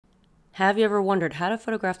Have you ever wondered how to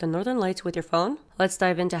photograph the northern lights with your phone? Let's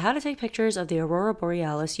dive into how to take pictures of the Aurora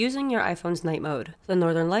Borealis using your iPhone's night mode. The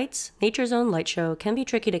northern lights, nature's own light show, can be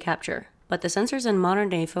tricky to capture, but the sensors in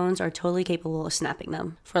modern-day phones are totally capable of snapping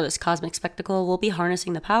them. For this cosmic spectacle, we'll be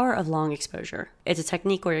harnessing the power of long exposure. It's a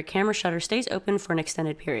technique where your camera shutter stays open for an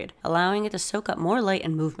extended period, allowing it to soak up more light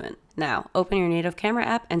and movement. Now, open your native camera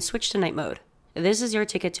app and switch to night mode. This is your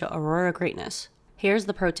ticket to Aurora greatness. Here's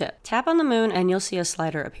the pro tip. Tap on the moon and you'll see a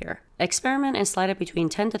slider appear. Experiment and slide it between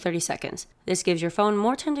 10 to 30 seconds. This gives your phone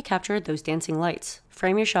more time to capture those dancing lights.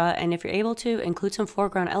 Frame your shot, and if you're able to, include some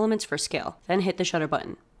foreground elements for scale. Then hit the shutter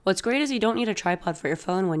button. What's great is you don't need a tripod for your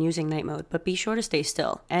phone when using night mode, but be sure to stay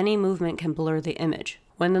still. Any movement can blur the image.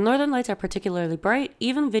 When the northern lights are particularly bright,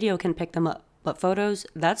 even video can pick them up. But photos,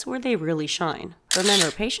 that's where they really shine.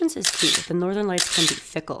 Remember, patience is key. The northern lights can be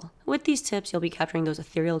fickle. With these tips, you'll be capturing those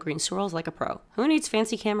ethereal green swirls like a pro. Who needs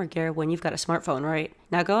fancy camera gear when you've got a smartphone, right?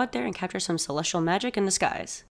 Now go out there and capture some celestial magic in the skies.